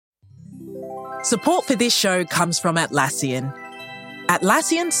Support for this show comes from Atlassian.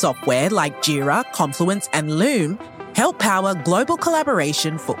 Atlassian software like Jira, Confluence, and Loom help power global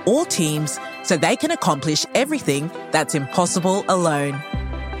collaboration for all teams so they can accomplish everything that's impossible alone.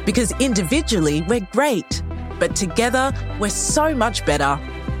 Because individually, we're great, but together, we're so much better.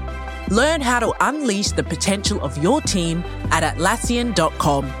 Learn how to unleash the potential of your team at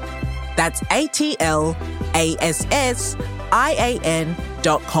Atlassian.com. That's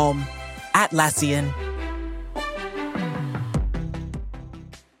ATLASSIAN.com. Atlassian.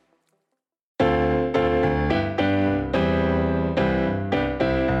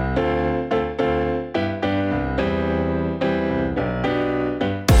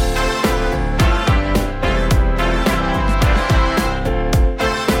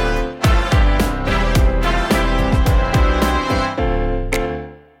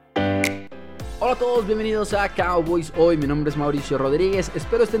 Hola a todos, bienvenidos a Cowboys. Hoy mi nombre es Mauricio Rodríguez.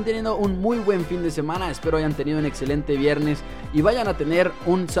 Espero estén teniendo un muy buen fin de semana. Espero hayan tenido un excelente viernes y vayan a tener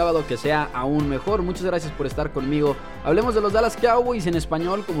un sábado que sea aún mejor. Muchas gracias por estar conmigo. Hablemos de los Dallas Cowboys en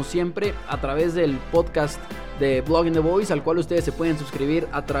español, como siempre, a través del podcast de Blogging the Voice, al cual ustedes se pueden suscribir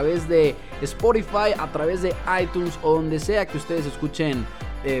a través de Spotify, a través de iTunes o donde sea que ustedes escuchen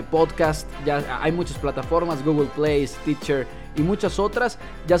podcast. Ya hay muchas plataformas, Google Play, Stitcher y muchas otras.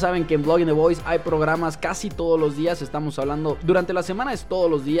 Ya saben que en Blogging the Voice hay programas casi todos los días. Estamos hablando, durante la semana es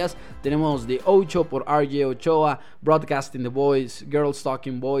todos los días. Tenemos The Ocho por RJ Ochoa, Broadcasting the Voice, Girls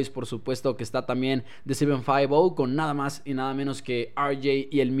Talking Boys, por supuesto que está también The 750 con nada más y nada menos que RJ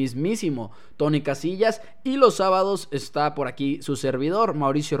y el mismísimo Tony Casillas. Y los sábados está por aquí su servidor,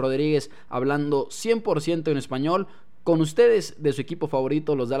 Mauricio Rodríguez, hablando 100% en español con ustedes de su equipo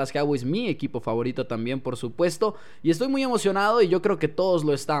favorito, los Dallas Cowboys, mi equipo favorito también, por supuesto. Y estoy muy emocionado y yo creo que todos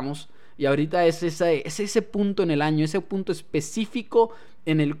lo estamos. Y ahorita es ese punto en el año, ese punto específico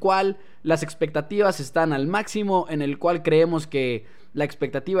en el cual las expectativas están al máximo, en el cual creemos que la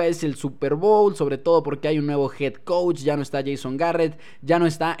expectativa es el Super Bowl, sobre todo porque hay un nuevo head coach, ya no está Jason Garrett, ya no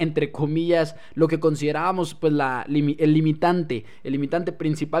está, entre comillas, lo que considerábamos pues el limitante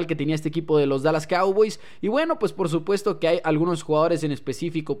principal que tenía este equipo de los Dallas Cowboys. Y bueno, pues por supuesto que hay algunos jugadores en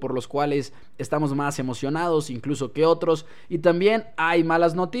específico por los cuales estamos más emocionados incluso que otros. Y también hay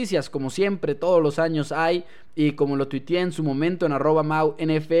malas noticias, como siempre, todos los años hay. Y como lo tuiteé en su momento en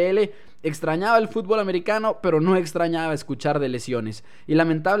 @MauNFL, extrañaba el fútbol americano, pero no extrañaba escuchar de lesiones. Y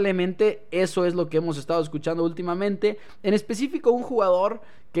lamentablemente eso es lo que hemos estado escuchando últimamente. En específico, un jugador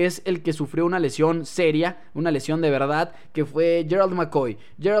que es el que sufrió una lesión seria, una lesión de verdad, que fue Gerald McCoy.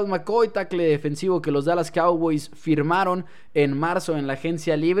 Gerald McCoy, tackle defensivo que los Dallas Cowboys firmaron en marzo en la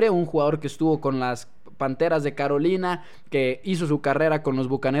agencia libre, un jugador que estuvo con las Panteras de Carolina, que hizo su carrera con los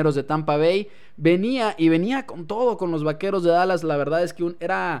Bucaneros de Tampa Bay, venía con todo con los Vaqueros de Dallas. La verdad es que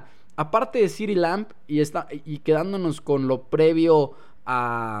era, aparte de CeeDee Lamb y quedándonos con lo previo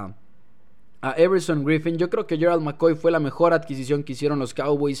a Everson Griffin, yo creo que Gerald McCoy fue la mejor adquisición que hicieron los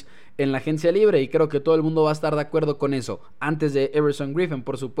Cowboys en la agencia libre, y creo que todo el mundo va a estar de acuerdo con eso, antes de Everson Griffin,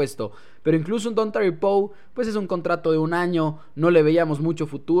 por supuesto. Pero incluso un Dontari Poe, pues es un contrato de un año, no le veíamos mucho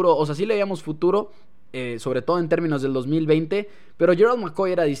futuro, o sea, sí le veíamos futuro, sobre todo en términos del 2020, pero Gerald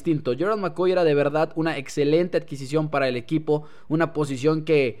McCoy era distinto. Gerald McCoy era de verdad una excelente adquisición para el equipo, una posición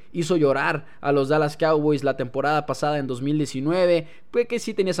que hizo llorar a los Dallas Cowboys la temporada pasada en 2019, pues que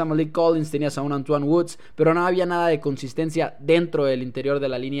sí tenías a Malik Collins, tenías a un Antoine Woods, pero no había nada de consistencia dentro del interior de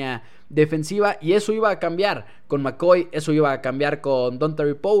la línea defensiva, y eso iba a cambiar con McCoy, eso iba a cambiar con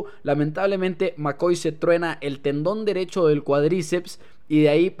Dontari Poe. Lamentablemente McCoy se truena el tendón derecho del cuádriceps, y de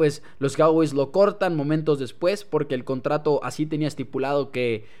ahí pues los Cowboys lo cortan momentos después, porque el contrato así tenía estipulado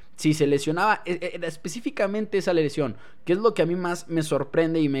que si se lesionaba, específicamente esa lesión, que es lo que a mí más me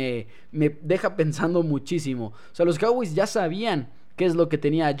sorprende y me deja pensando muchísimo. O sea, los Cowboys ya sabían qué es lo que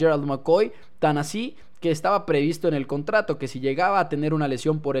tenía Gerald McCoy, tan así que estaba previsto en el contrato que si llegaba a tener una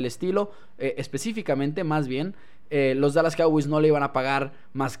lesión por el estilo, específicamente más bien, los Dallas Cowboys no le iban a pagar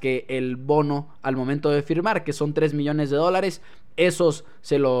más que el bono al momento de firmar, que son $3 millones. Esos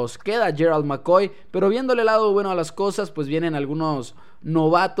se los queda Gerald McCoy, pero viéndole el lado bueno a las cosas, pues vienen algunos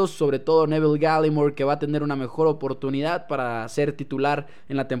novatos, sobre todo Neville Gallimore, que va a tener una mejor oportunidad para ser titular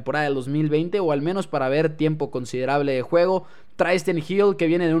en la temporada del 2020, o al menos para ver tiempo considerable de juego. Tristan Hill, que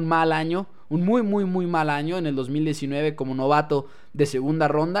viene de un mal año, un muy mal año en el 2019 como novato de segunda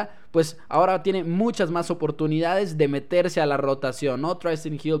ronda, pues ahora tiene muchas más oportunidades de meterse a la rotación, ¿no?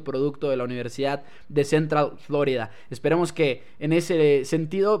 Tristan Hill, producto de la Universidad de Central Florida. Esperemos que en ese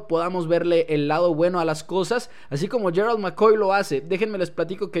sentido podamos verle el lado bueno a las cosas, así como Gerald McCoy lo hace. Déjenme les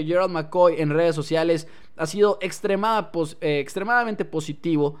platico que Gerald McCoy en redes sociales ha sido extremadamente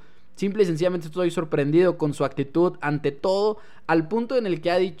positivo. Simple y sencillamente estoy sorprendido con su actitud ante todo, al punto en el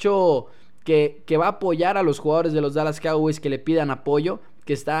que ha dicho que va a apoyar a los jugadores de los Dallas Cowboys que le pidan apoyo,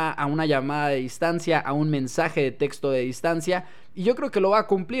 que está a una llamada de distancia, a un mensaje de texto de distancia, y yo creo que lo va a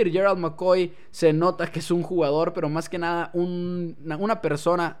cumplir. Gerald McCoy se nota que es un jugador, pero más que nada una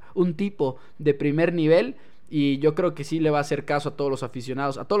persona, un tipo de primer nivel, y yo creo que sí le va a hacer caso a todos los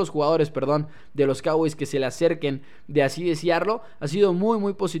aficionados, a todos los jugadores, de los Cowboys que se le acerquen, de así desearlo. Ha sido muy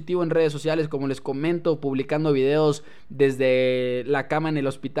muy positivo en redes sociales, como les comento, publicando videos desde la cama en el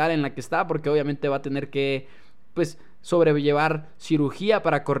hospital en la que está, porque obviamente va a tener que sobrellevar cirugía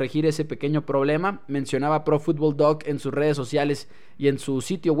para corregir ese pequeño problema. Mencionaba Pro Football Doc en sus redes sociales y en su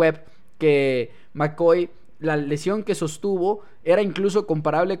sitio web que McCoy, la lesión que sostuvo era incluso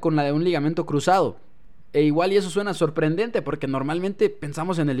comparable con la de un ligamento cruzado. E igual y eso suena sorprendente, porque normalmente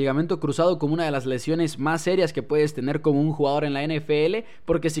pensamos en el ligamento cruzado como una de las lesiones más serias que puedes tener como un jugador en la NFL,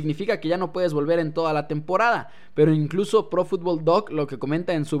 porque significa que ya no puedes volver en toda la temporada. Pero incluso Pro Football Doc lo que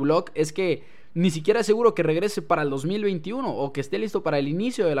comenta en su blog es que ni siquiera es seguro que regrese para el 2021 o que esté listo para el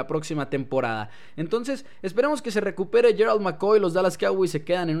inicio de la próxima temporada. Entonces esperemos que se recupere Gerald McCoy. Los Dallas Cowboys se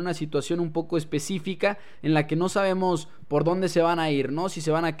quedan en una situación un poco específica en la que no sabemos por dónde se van a ir, ¿no? Si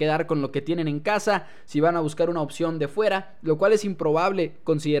se van a quedar con lo que tienen en casa, si van a buscar una opción de fuera, lo cual es improbable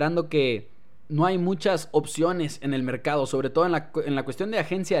considerando que no hay muchas opciones en el mercado, sobre todo en la cuestión de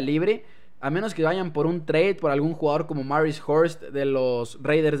agencia libre. A menos que vayan por un trade, por algún jugador como Mauricio Hurst de los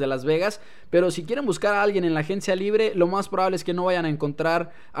Raiders de Las Vegas. Pero si quieren buscar a alguien en la agencia libre, lo más probable es que no vayan a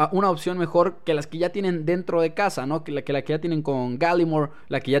encontrar una opción mejor que las que ya tienen dentro de casa, ¿no? Que la que ya tienen con Gallimore,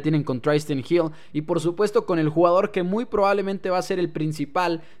 la que ya tienen con Tristan Hill. Y por supuesto con el jugador que muy probablemente va a ser el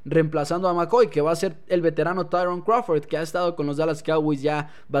principal reemplazando a McCoy, que va a ser el veterano Tyrone Crawford, que ha estado con los Dallas Cowboys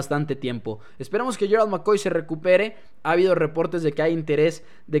ya bastante tiempo. Esperemos que Gerald McCoy se recupere. Ha habido reportes de que hay interés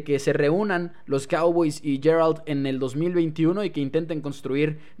de que se reúnan los Cowboys y Gerald en el 2021 y que intenten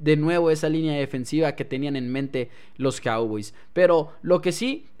construir de nuevo esa línea defensiva que tenían en mente los Cowboys. Pero lo que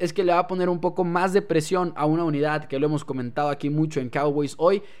sí es que le va a poner un poco más de presión a una unidad que lo hemos comentado aquí mucho en Cowboys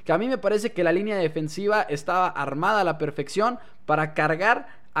hoy, que a mí me parece que la línea defensiva estaba armada a la perfección para cargar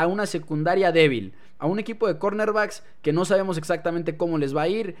a una secundaria débil, a un equipo de cornerbacks que no sabemos exactamente cómo les va a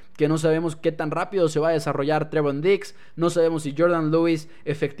ir, que no sabemos qué tan rápido se va a desarrollar Trevon Diggs, no sabemos si Jordan Lewis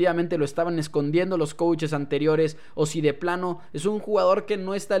efectivamente lo estaban escondiendo los coaches anteriores o si de plano es un jugador que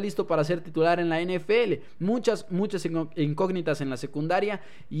no está listo para ser titular en la NFL. Muchas incógnitas en la secundaria,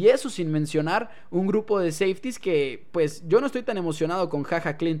 y eso sin mencionar un grupo de safeties que yo no estoy tan emocionado con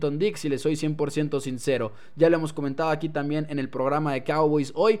Jaja Clinton Dix, si les soy 100% sincero. Ya lo hemos comentado aquí también en el programa de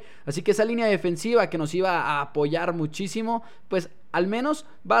Cowboys hoy, así que esa línea defensiva que nos iba a apoyar muchísimo, al menos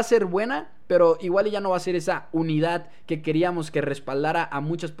va a ser buena, pero igual ya no va a ser esa unidad que queríamos que respaldara a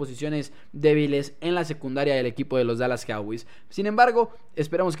muchas posiciones débiles en la secundaria del equipo de los Dallas Cowboys. Sin embargo,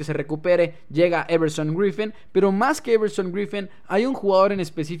 esperamos que se recupere. Llega Everson Griffen, pero más que Everson Griffen, hay un jugador en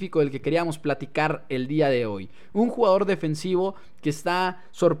específico del que queríamos platicar el día de hoy. Un jugador defensivo que está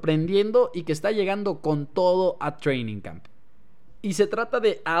sorprendiendo y que está llegando con todo a Training Camp. Y se trata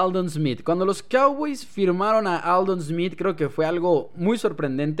de Aldon Smith. Cuando los Cowboys firmaron a Aldon Smith, creo que fue algo muy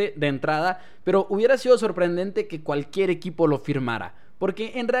sorprendente de entrada, pero hubiera sido sorprendente que cualquier equipo lo firmara.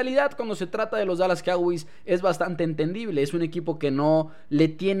 Porque en realidad cuando se trata de los Dallas Cowboys es bastante entendible. Es un equipo que no le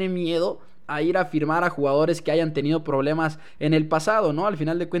tiene miedo a ir a firmar a jugadores que hayan tenido problemas en el pasado, ¿no? Al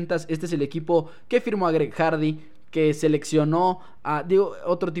final de cuentas, este es el equipo que firmó a Greg Hardy, que seleccionó a,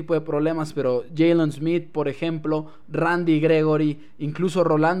 otro tipo de problemas, pero Jalen Smith, por ejemplo, Randy Gregory, incluso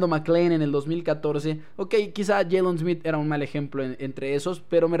Rolando McClain en el 2014. Ok, quizá Jalen Smith era un mal ejemplo entre esos,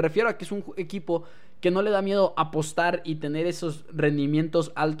 pero me refiero a que es un equipo que no le da miedo apostar y tener esos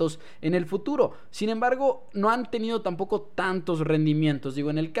rendimientos altos en el futuro. Sin embargo, no han tenido tampoco tantos rendimientos.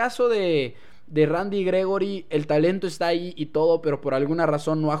 En el caso de Randy Gregory, el talento está ahí y todo, pero por alguna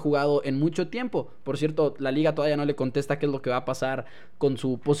razón no ha jugado en mucho tiempo. Por cierto, la liga todavía no le contesta qué es lo que va a pasar con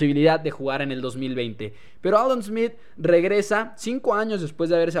su posibilidad de jugar en el 2020. Pero Aldon Smith regresa 5 años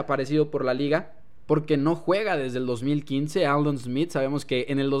después de haberse aparecido por la liga, porque no juega desde el 2015. Aldon Smith, sabemos que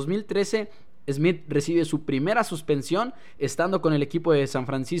en el 2013 Smith recibe su primera suspensión estando con el equipo de San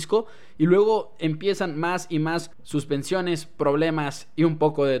Francisco, y luego empiezan más y más suspensiones, problemas y un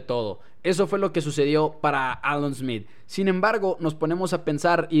poco de todo. Eso fue lo que sucedió para Aldon Smith. Sin embargo, nos ponemos a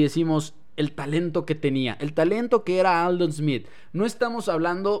pensar y decimos el talento que tenía, el talento que era Aldon Smith. No estamos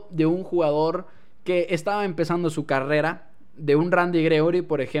hablando de un jugador que estaba empezando su carrera, de un Randy Gregory,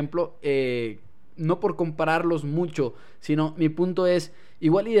 por ejemplo, no por compararlos mucho, sino mi punto es,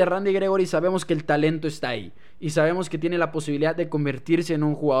 igual y de Randy Gregory sabemos que el talento está ahí, y sabemos que tiene la posibilidad de convertirse en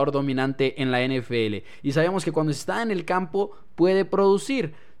un jugador dominante en la NFL, y sabemos que cuando está en el campo puede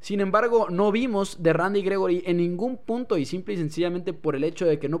producir. Sin embargo, no vimos de Randy Gregory en ningún punto, y simple y sencillamente por el hecho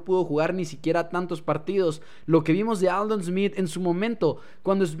de que no pudo jugar ni siquiera tantos partidos, lo que vimos de Aldon Smith en su momento.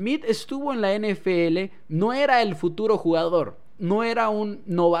 Cuando Smith estuvo en la NFL, no era el futuro jugador, no era un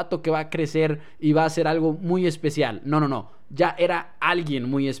novato que va a crecer y va a hacer algo muy especial. No. Ya era alguien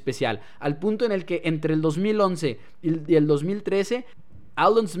muy especial, al punto en el que entre el 2011 y el 2013,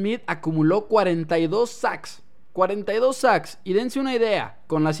 Aldon Smith acumuló 42 sacks. 42 sacks. Y dense una idea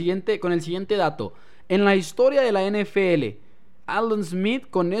con el siguiente dato. En la historia de la NFL, Aldon Smith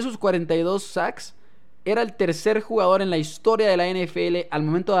con esos 42 sacks era el tercer jugador en la historia de la NFL al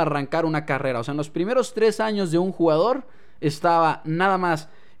momento de arrancar una carrera. O sea, en los primeros 3 años de un jugador estaba nada más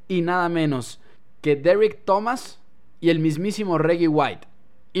y nada menos que Derrick Thomas y el mismísimo Reggie White.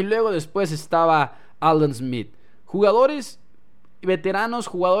 Y luego después estaba Aldon Smith. Jugadores veteranos,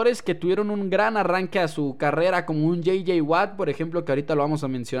 jugadores que tuvieron un gran arranque a su carrera, como un J.J. Watt, por ejemplo, que ahorita lo vamos a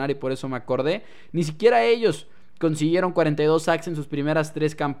mencionar y por eso me acordé. Ni siquiera ellos consiguieron 42 sacks en sus primeras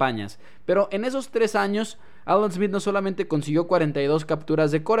 3 campañas. Pero en esos 3 años, Aldon Smith no solamente consiguió 42 capturas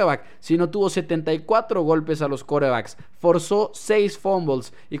de quarterback, sino tuvo 74 golpes a los quarterbacks, forzó 6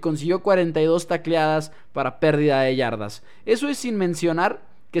 fumbles y consiguió 42 tacleadas para pérdida de yardas. Eso es sin mencionar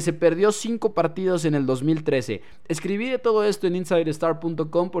que se perdió 5 partidos en el 2013. Escribí de todo esto en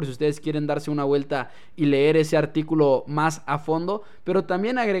insiderstar.com por si ustedes quieren darse una vuelta y leer ese artículo más a fondo, pero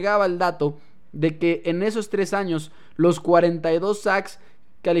también agregaba el dato de que en esos 3 años los 42 sacks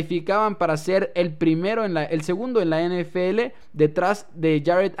calificaban para ser el segundo en la NFL detrás de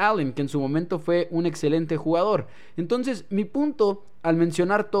Jared Allen, que en su momento fue un excelente jugador. Entonces, mi punto al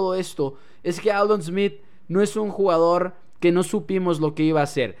mencionar todo esto es que Aldon Smith no es un jugador que no supimos lo que iba a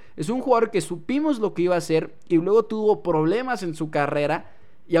hacer. Es un jugador que supimos lo que iba a hacer y luego tuvo problemas en su carrera.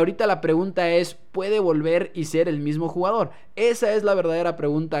 Y ahorita la pregunta es, ¿puede volver y ser el mismo jugador? Esa es la verdadera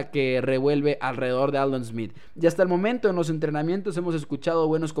pregunta que revuelve alrededor de Aldon Smith. Y hasta el momento en los entrenamientos hemos escuchado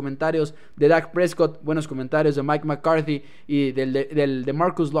buenos comentarios de Dak Prescott, buenos comentarios de Mike McCarthy y de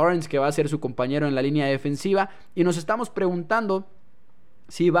Marcus Lawrence, que va a ser su compañero en la línea defensiva. Y nos estamos preguntando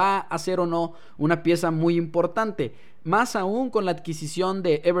si va a ser o no una pieza muy importante, más aún con la adquisición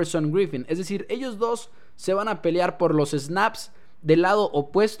de Everson Griffin. Es decir, ellos dos se van a pelear por los snaps del lado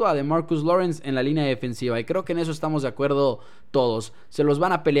opuesto a DeMarcus Lawrence en la línea defensiva, y creo que en eso estamos de acuerdo todos. Se los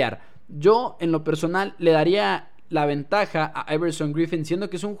van a pelear. Yo, en lo personal, le daría la ventaja a Everson Griffin, siendo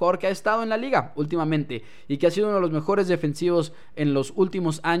que es un jugador que ha estado en la liga últimamente y que ha sido uno de los mejores defensivos en los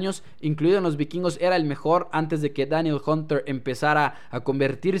últimos años, incluido en los Vikingos. Era el mejor antes de que Daniel Hunter empezara a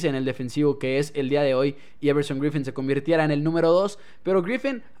convertirse en el defensivo que es el día de hoy y Everson Griffin se convirtiera en el número 2. Pero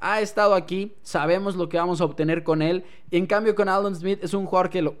Griffin ha estado aquí, sabemos lo que vamos a obtener con él. En cambio, con Aldon Smith es un jugador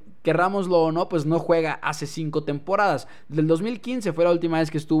que, querrámoslo o no, pues no juega hace 5 temporadas. Del 2015 fue la última vez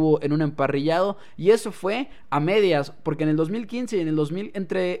que estuvo en un emparrillado, y eso fue a medias, porque en el 2015 y en el 2000,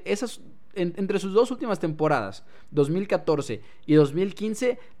 entre sus 2 últimas temporadas, 2014 y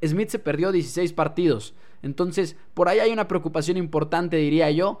 2015, Smith se perdió 16 partidos. Entonces, por ahí hay una preocupación importante,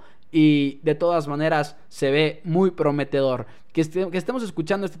 diría yo, y de todas maneras se ve muy prometedor. Que estemos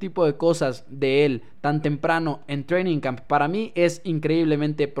escuchando este tipo de cosas de él tan temprano en training camp, para mí es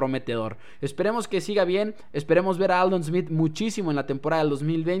increíblemente prometedor. Esperemos que siga bien, esperemos ver a Aldon Smith muchísimo en la temporada del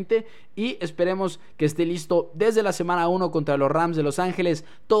 2020 y esperemos que esté listo desde la semana 1 contra los Rams de Los Ángeles.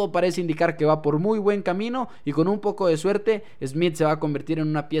 Todo parece indicar que va por muy buen camino y con un poco de suerte Smith se va a convertir en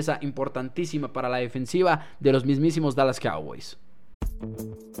una pieza importantísima para la defensiva de los mismísimos Dallas Cowboys.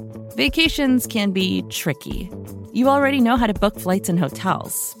 Vacations can be tricky. You already know how to book flights and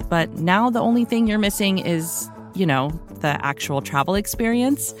hotels, but now the only thing you're missing is, the actual travel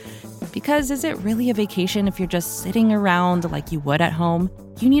experience. Because is it really a vacation if you're just sitting around like you would at home?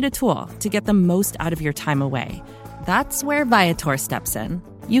 You need a tool to get the most out of your time away. That's where Viator steps in.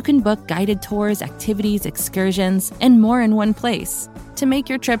 You can book guided tours, activities, excursions, and more in one place to make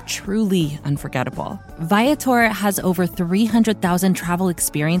your trip truly unforgettable. Viator has over 300,000 travel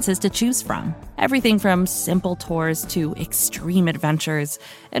experiences to choose from. Everything from simple tours to extreme adventures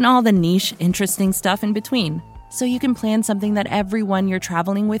and all the niche, interesting stuff in between. So you can plan something that everyone you're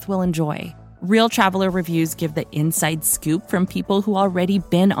traveling with will enjoy. Real traveler reviews give the inside scoop from people who already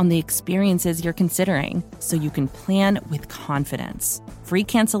been on the experiences you're considering, so you can plan with confidence. Free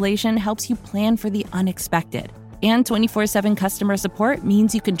cancellation helps you plan for the unexpected. And 24/7 customer support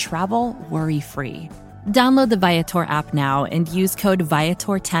means you can travel worry-free. Download the Viator app now and use code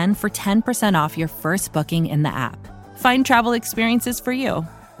Viator10 for 10% off your first booking in the app. Find travel experiences for you.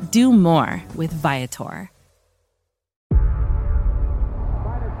 Do more with Viator.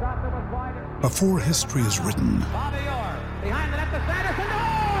 Before history is written,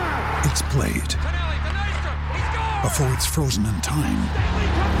 it's played. Before it's frozen in time,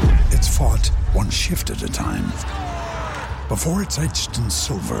 it's fought one shift at a time. Before it's etched in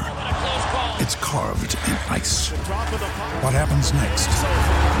silver, it's carved in ice. What happens next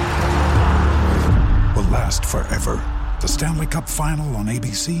will last forever. The Stanley Cup Final on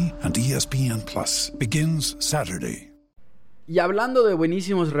ABC and ESPN Plus begins Saturday. Y hablando de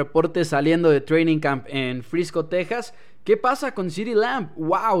buenísimos reportes saliendo de Training Camp en Frisco, Texas, ¿qué pasa con CeeDee Lamb?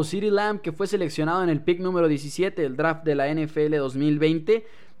 ¡Wow! CeeDee Lamb, que fue seleccionado en el pick número 17 del draft de la NFL 2020,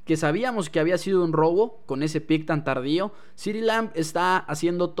 que sabíamos que había sido un robo con ese pick tan tardío. CeeDee Lamb está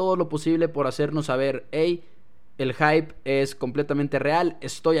haciendo todo lo posible por hacernos saber, hey, el hype es completamente real,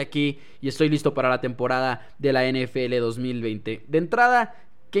 estoy aquí y estoy listo para la temporada de la NFL 2020. De entrada,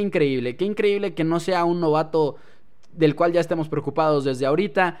 qué increíble que no sea un novato del cual ya estemos preocupados desde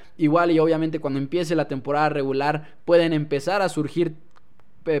ahorita. Igual y obviamente cuando empiece la temporada regular pueden empezar a surgir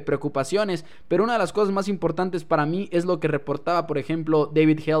preocupaciones, pero una de las cosas más importantes para mí es lo que reportaba, por ejemplo,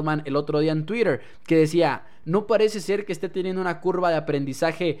 David Hellman el otro día en Twitter, que decía: no parece ser que esté teniendo una curva de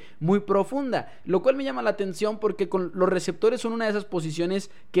aprendizaje muy profunda, lo cual me llama la atención porque con los receptores son una de esas posiciones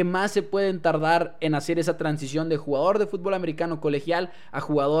que más se pueden tardar en hacer esa transición de jugador de fútbol americano colegial a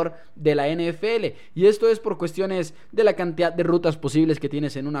jugador de la NFL, y esto es por cuestiones de la cantidad de rutas posibles que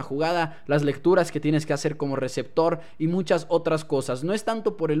tienes en una jugada, las lecturas que tienes que hacer como receptor y muchas otras cosas. No es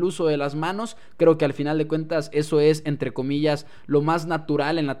tanto por el uso de las manos, creo que al final de cuentas eso es, entre comillas, lo más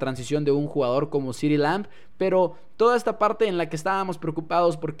natural en la transición de un jugador como CeeDee Lamb, pero toda esta parte en la que estábamos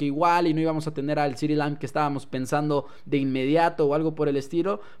preocupados porque igual y no íbamos a tener al CeeDee Lamb que estábamos pensando de inmediato o algo por el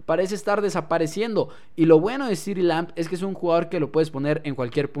estilo, parece estar desapareciendo. Y lo bueno de CeeDee Lamb es que es un jugador que lo puedes poner en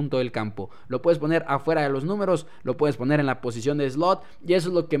cualquier punto del campo, lo puedes poner afuera de los números, lo puedes poner en la posición de slot, y eso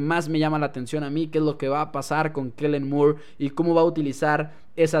es lo que más me llama la atención a mí, qué es lo que va a pasar con Kellen Moore y cómo va a utilizar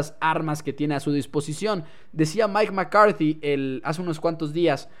esas armas que tiene a su disposición. Decía Mike McCarthy hace unos cuantos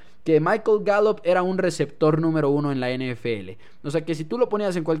días que Michael Gallup era un receptor número 1 en la NFL. O sea que si tú lo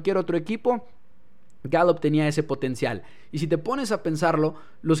ponías en cualquier otro equipo, Gallup tenía ese potencial. Y si te pones a pensarlo,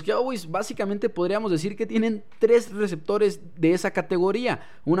 los Cowboys básicamente podríamos decir que tienen 3 receptores de esa categoría: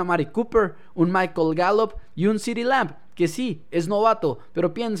 un Amari Cooper, un Michael Gallup y un CeeDee Lamb, que sí, es novato,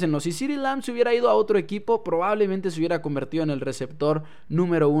 pero piénsenlo, si CeeDee Lamb se hubiera ido a otro equipo, probablemente se hubiera convertido en el receptor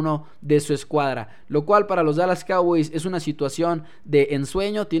número 1 de su escuadra, lo cual para los Dallas Cowboys es una situación de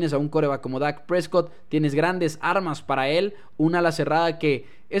ensueño. Tienes a un quarterback como Dak Prescott, tienes grandes armas para él, una ala cerrada que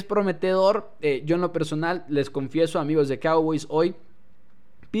es prometedor. Yo en lo personal, les confieso, amigos de Cowboys, hoy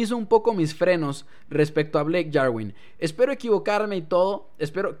piso un poco mis frenos respecto a Blake Jarwin. Espero equivocarme y todo.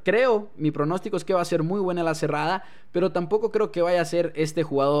 Mi pronóstico es que va a ser muy buena la cerrada, pero tampoco creo que vaya a ser este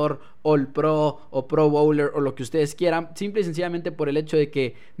jugador All Pro o Pro Bowler o lo que ustedes quieran, simple y sencillamente por el hecho de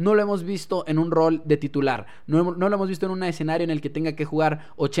que no lo hemos visto en un rol de titular, no lo hemos visto en un escenario en el que tenga que jugar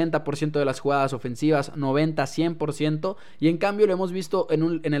 80% de las jugadas ofensivas, 90, 100%, y en cambio lo hemos visto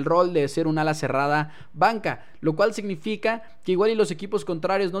en el rol de ser un ala cerrada banca, lo cual significa que igual y los equipos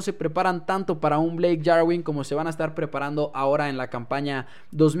contrarios no se preparan tanto para un Blake Jarwin como se van a estar preparando ahora en la campaña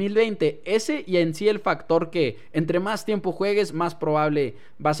 2020. Ese y en sí el factor que entre más tiempo juegues, más probable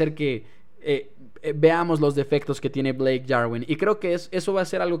va a ser que veamos los defectos que tiene Blake Jarwin, y creo que eso va a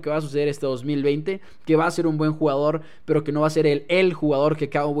ser algo que va a suceder este 2020, que va a ser un buen jugador, pero que no va a ser el jugador que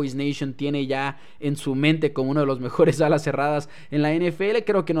Cowboys Nation tiene ya en su mente como uno de los mejores alas cerradas en la NFL.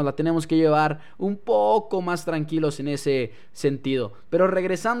 Creo que nos la tenemos que llevar un poco más tranquilos en ese sentido. Pero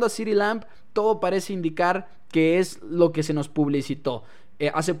regresando a CeeDee Lamb, todo parece indicar que es lo que se nos publicitó.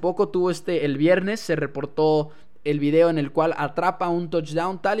 Hace poco el viernes se reportó el video en el cual atrapa un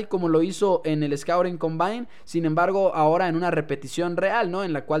touchdown tal y como lo hizo en el Scouting Combine, sin embargo ahora en una repetición real, ¿no?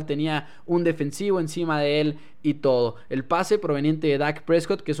 En la cual tenía un defensivo encima de él y todo. El pase proveniente de Dak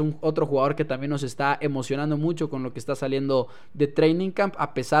Prescott, que es otro jugador que también nos está emocionando mucho con lo que está saliendo de Training Camp,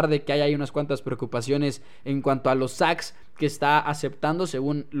 a pesar de que hay unas cuantas preocupaciones en cuanto a los sacks que está aceptando,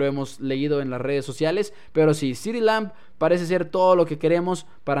 según lo hemos leído en las redes sociales. Pero sí, CeeDee Lamb parece ser todo lo que queremos.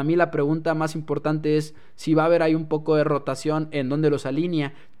 Para mí la pregunta más importante es si va a haber ahí un poco de rotación en donde los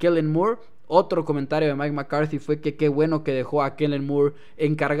alinea Kellen Moore, Otro comentario de Mike McCarthy fue que qué bueno que dejó a Kellen Moore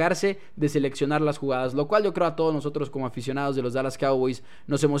encargarse de seleccionar las jugadas, lo cual yo creo a todos nosotros como aficionados de los Dallas Cowboys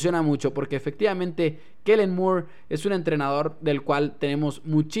nos emociona mucho, porque efectivamente Kellen Moore es un entrenador del cual tenemos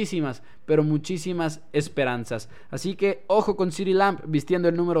muchísimas, pero muchísimas esperanzas. Así que ojo con CeeDee Lamb vistiendo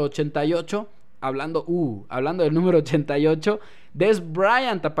el número 88. Hablando del número 88, Dez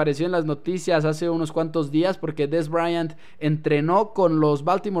Bryant apareció en las noticias hace unos cuantos días porque Dez Bryant entrenó con los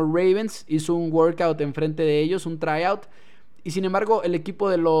Baltimore Ravens, hizo un workout enfrente de ellos, un tryout, y sin embargo el equipo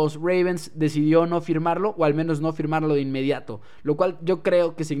de los Ravens decidió no firmarlo, o al menos no firmarlo de inmediato, lo cual yo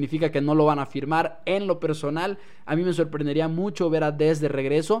creo que significa que no lo van a firmar. En lo personal, a mí me sorprendería mucho ver a Dez de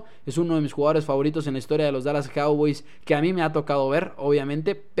regreso. Es uno de mis jugadores favoritos en la historia de los Dallas Cowboys, que a mí me ha tocado ver,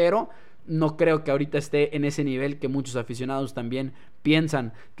 obviamente, pero no creo que ahorita esté en ese nivel que muchos aficionados también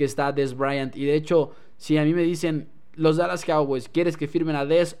piensan que está Dez Bryant. Y de hecho, si a mí me dicen los Dallas Cowboys, ¿quieres que firmen a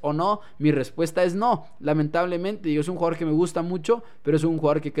Dez o no? Mi respuesta es no, lamentablemente. Digo, es un jugador que me gusta mucho, pero es un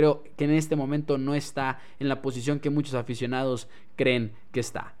jugador que creo que en este momento no está en la posición que muchos aficionados creen que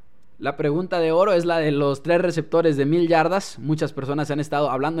está. La pregunta de oro es la de los 3 receptores de 1000 yardas. Muchas personas han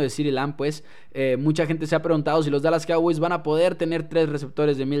estado hablando de CeeDee Lamb, pues mucha gente se ha preguntado si los Dallas Cowboys van a poder tener 3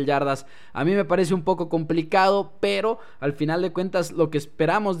 receptores de 1000 yardas. A mí me parece un poco complicado, pero al final de cuentas lo que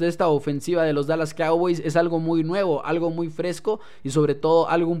esperamos de esta ofensiva de los Dallas Cowboys es algo muy nuevo, algo muy fresco y sobre todo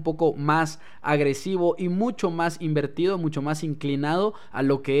algo un poco más agresivo y mucho más invertido, mucho más inclinado a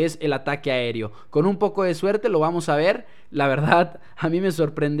lo que es el ataque aéreo. Con un poco de suerte lo vamos a ver. La verdad, a mí me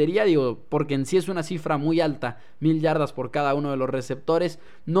sorprendería, porque en sí es una cifra muy alta, 1000 yardas por cada uno de los receptores.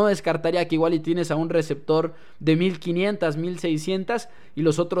 No descartaría que igual y tienes a un receptor de 1500, 1600 y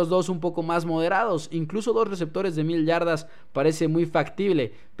los otros 2 un poco más moderados. Incluso 2 receptores de 1000 yardas parece muy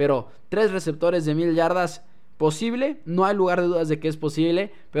factible, pero 3 receptores de 1000 yardas, ¿posible? No hay lugar de dudas de que es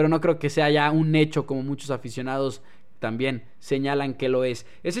posible, pero no creo que sea ya un hecho como muchos aficionados también señalan que lo es.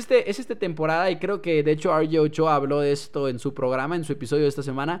 Es esta temporada, y creo que de hecho RJ Ochoa habló de esto en su programa, en su episodio de esta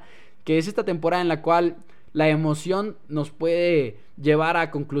semana, que es esta temporada en la cual la emoción nos puede llevar a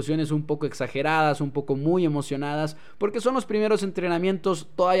conclusiones un poco exageradas, un poco muy emocionadas, porque son los primeros entrenamientos,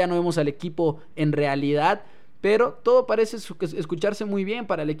 todavía no vemos al equipo en realidad, pero todo parece escucharse muy bien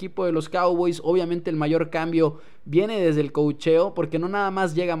para el equipo de los Cowboys. Obviamente el mayor cambio viene desde el coacheo, porque no nada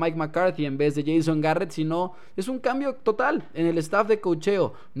más llega Mike McCarthy en vez de Jason Garrett, sino es un cambio total en el staff de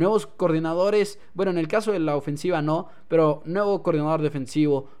coacheo. Nuevos coordinadores, bueno, en el caso de la ofensiva no, pero nuevo coordinador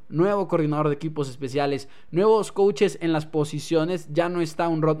defensivo, nuevo coordinador de equipos especiales, nuevos coaches en las posiciones. Ya no está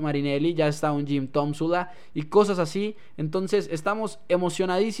un Rod Marinelli, ya está un Jim Tomsula y cosas así. Entonces estamos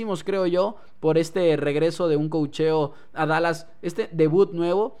emocionadísimos, creo yo, por este regreso de un coacheo a Dallas, este debut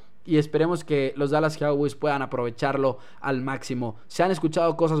nuevo, y esperemos que los Dallas Cowboys puedan aprovecharlo al máximo. Se han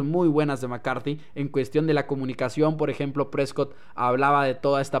escuchado cosas muy buenas de McCarthy en cuestión de la comunicación. Por ejemplo, Prescott hablaba de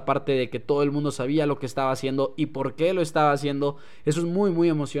toda esta parte de que todo el mundo sabía lo que estaba haciendo y por qué lo estaba haciendo. Eso es muy muy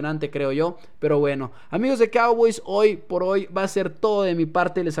emocionante, creo yo. Pero bueno, amigos de Cowboys, hoy por hoy va a ser todo de mi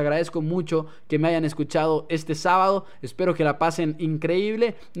parte. Les agradezco mucho que me hayan escuchado este sábado. Espero que la pasen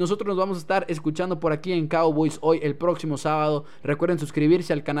increíble. Nosotros nos vamos a estar escuchando por aquí en Cowboys hoy el próximo sábado. Recuerden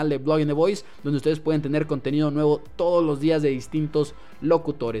suscribirse al canal de Blog in the Voice, donde ustedes pueden tener contenido nuevo todos los días de distintos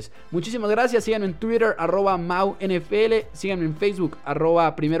locutores. Muchísimas gracias. Síganme en Twitter @MauNFL, síganme en Facebook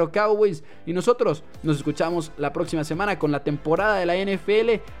 @Primero Cowboys, y nosotros nos escuchamos la próxima semana con la temporada de la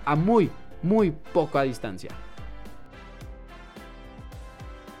NFL a muy muy poca distancia.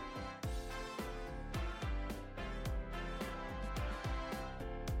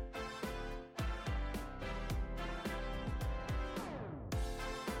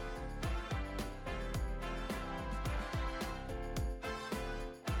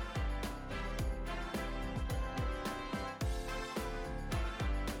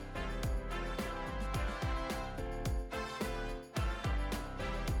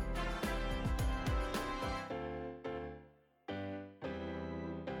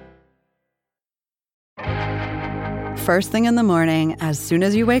 First thing in the morning, as soon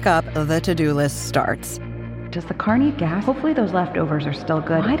as you wake up, the to-do list starts. Does the car need gas? Hopefully those leftovers are still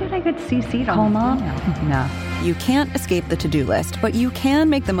good. Why did I get CC'd on the No. You can't escape the to-do list, but you can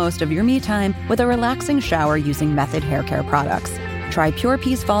make the most of your me time with a relaxing shower using Method Hair Care products. Try Pure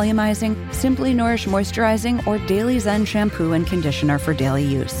Peace Volumizing, Simply Nourish Moisturizing, or Daily Zen Shampoo and Conditioner for daily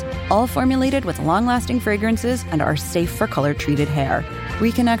use. All formulated with long-lasting fragrances and are safe for color-treated hair.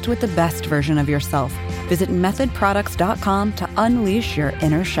 Reconnect with the best version of yourself. Visit methodproducts.com to unleash your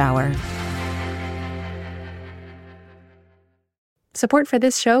inner shower. Support for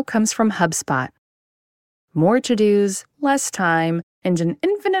this show comes from HubSpot. More to-dos, less time, and an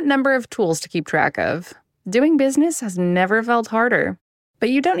infinite number of tools to keep track of. Doing business has never felt harder. But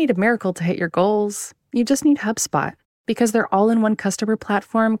you don't need a miracle to hit your goals. You just need HubSpot, because their all-in-one customer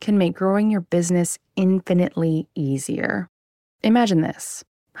platform can make growing your business infinitely easier. Imagine this: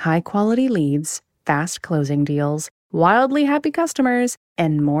 high-quality leads, fast closing deals, wildly happy customers,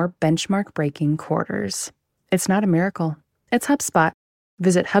 and more benchmark-breaking quarters. It's not a miracle. It's HubSpot.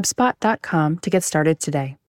 Visit HubSpot.com to get started today.